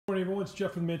everyone, it's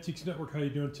Jeff from the Mantiques Network. How you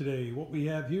doing today? What we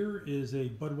have here is a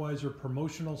Budweiser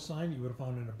promotional sign you would have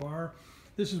found in a bar.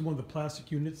 This is one of the plastic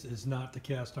units. It's not the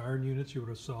cast iron units you would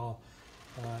have saw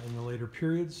in the later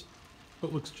periods,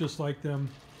 but looks just like them,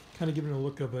 kind of giving a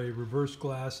look of a reverse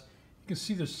glass. You can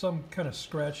see there's some kind of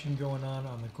scratching going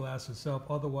on the glass itself.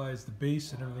 Otherwise, the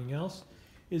base and everything else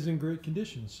is in great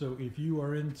condition. So if you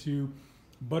are into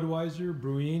Budweiser,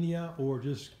 Brewania, or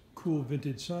just cool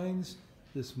vintage signs,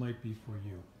 this might be for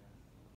you.